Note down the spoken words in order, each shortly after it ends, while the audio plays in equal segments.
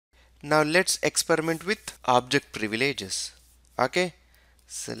Now let's experiment with object privileges. Okay,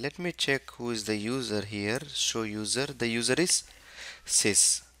 so let me check who is the user here. Show user. The user is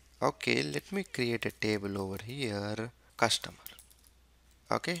sys. Okay, let me create a table over here, customer.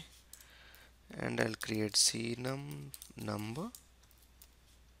 Okay, and I'll create cnum number,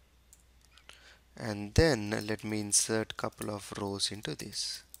 and then let me insert couple of rows into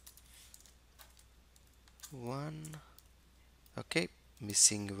this one. Okay,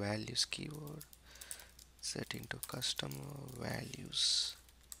 missing values keyword, set into customer values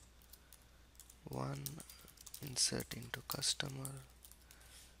one, insert into customer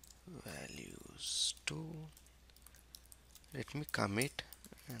values 2. Let me commit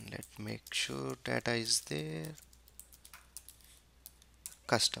and let make sure data is there,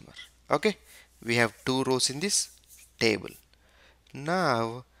 customer. Okay, we have 2 rows in this table.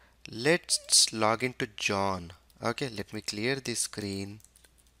 Now let's log into John. Okay, let me clear this screen.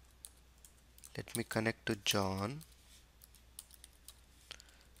 Let me connect to John,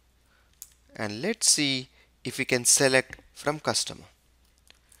 and let's see if we can select from customer.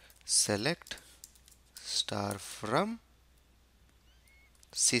 Select star from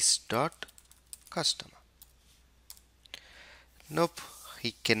sys.customer. Nope,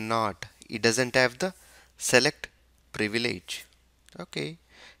 he cannot. He doesn't have the select privilege. Okay,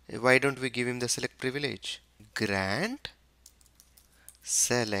 why don't we give him the select privilege? Grant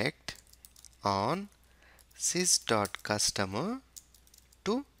select on sys.customer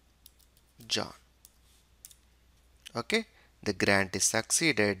to John. Okay, the grant is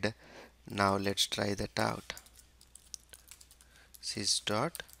succeeded. Now let's try that out.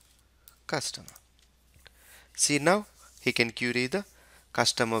 Sys.customer. See, now he can query the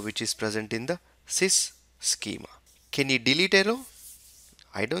customer which is present in the sys schema. Can he delete a row?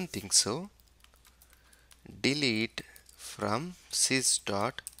 I don't think so. Delete from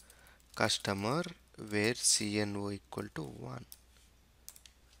sys.customer where CNO equal to 1.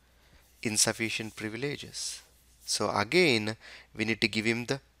 Insufficient privileges. So again we need to give him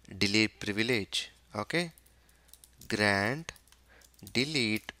the delete privilege. Okay, grant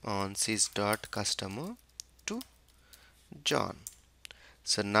delete on sys.customer to John.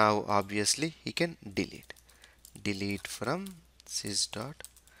 So now obviously he can delete from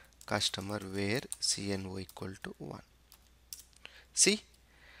sys.customer where CNO equal to 1. See,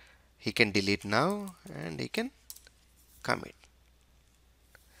 he can delete now and he can commit.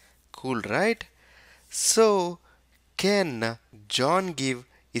 Cool, right? So can John give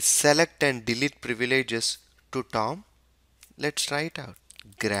his select and delete privileges to Tom? Let's try it out.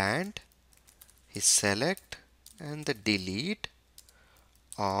 Grant his select and the delete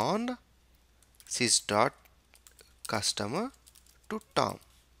on sys.customer to Tom.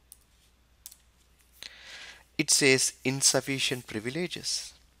 It says insufficient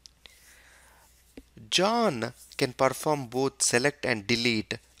privileges. John can perform both select and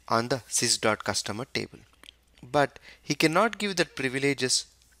delete on the sys.customer table, but he cannot give that privileges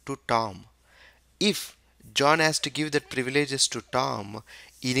to Tom. If John has to give that privileges to Tom,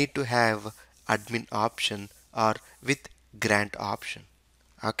 he need to have admin option or with grant option.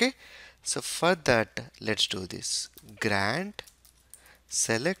 Okay, so for that let's do this. Grant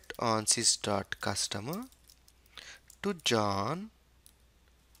select on sys.customer to John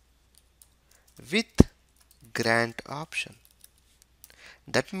with grant option.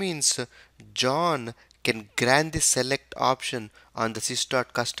 That means John can grant the select option on the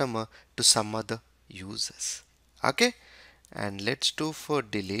sys.customer to some other users. Okay, and let's do for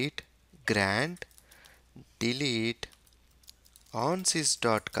delete. Grant delete on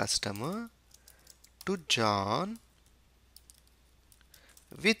sys.customer to John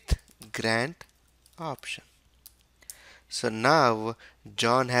with grant option. So now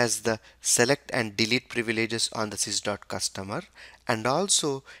John has the select and delete privileges on the sys.customer, and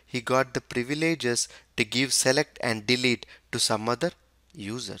also he got the privileges to give select and delete to some other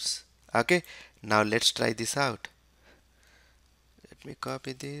users. Okay, now let's try this out. Let me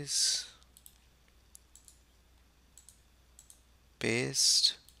copy this,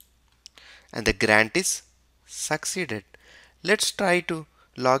 paste, and the grant is succeeded. Let's try to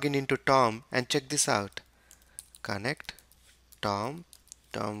log in into Tom and check this out. Connect Tom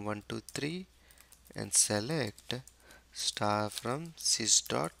 123 and select star from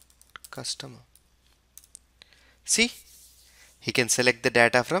sys.customer. See, he can select the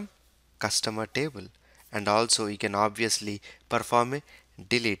data from customer table, and also he can obviously perform a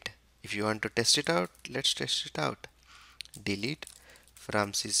delete. If you want to test it out, let's test it out. Delete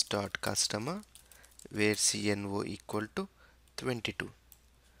from sys.customer where CNO equal to 22.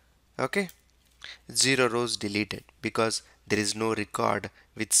 Okay, 0 rows deleted because there is no record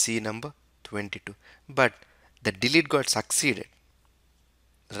with C number 22. But the delete got succeeded,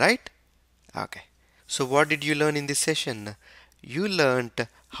 right? Okay. So what did you learn in this session? You learned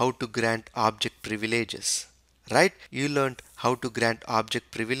how to grant object privileges, right? You learned how to grant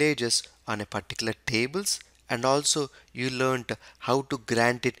object privileges on a particular tables, and also you learned how to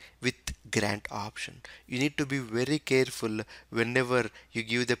grant it with grant option. You need to be very careful whenever you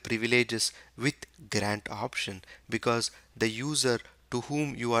give the privileges with grant option, because the user to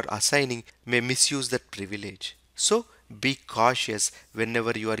whom you are assigning may misuse that privilege. So be cautious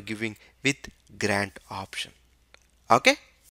whenever you are giving with grant option. Okay?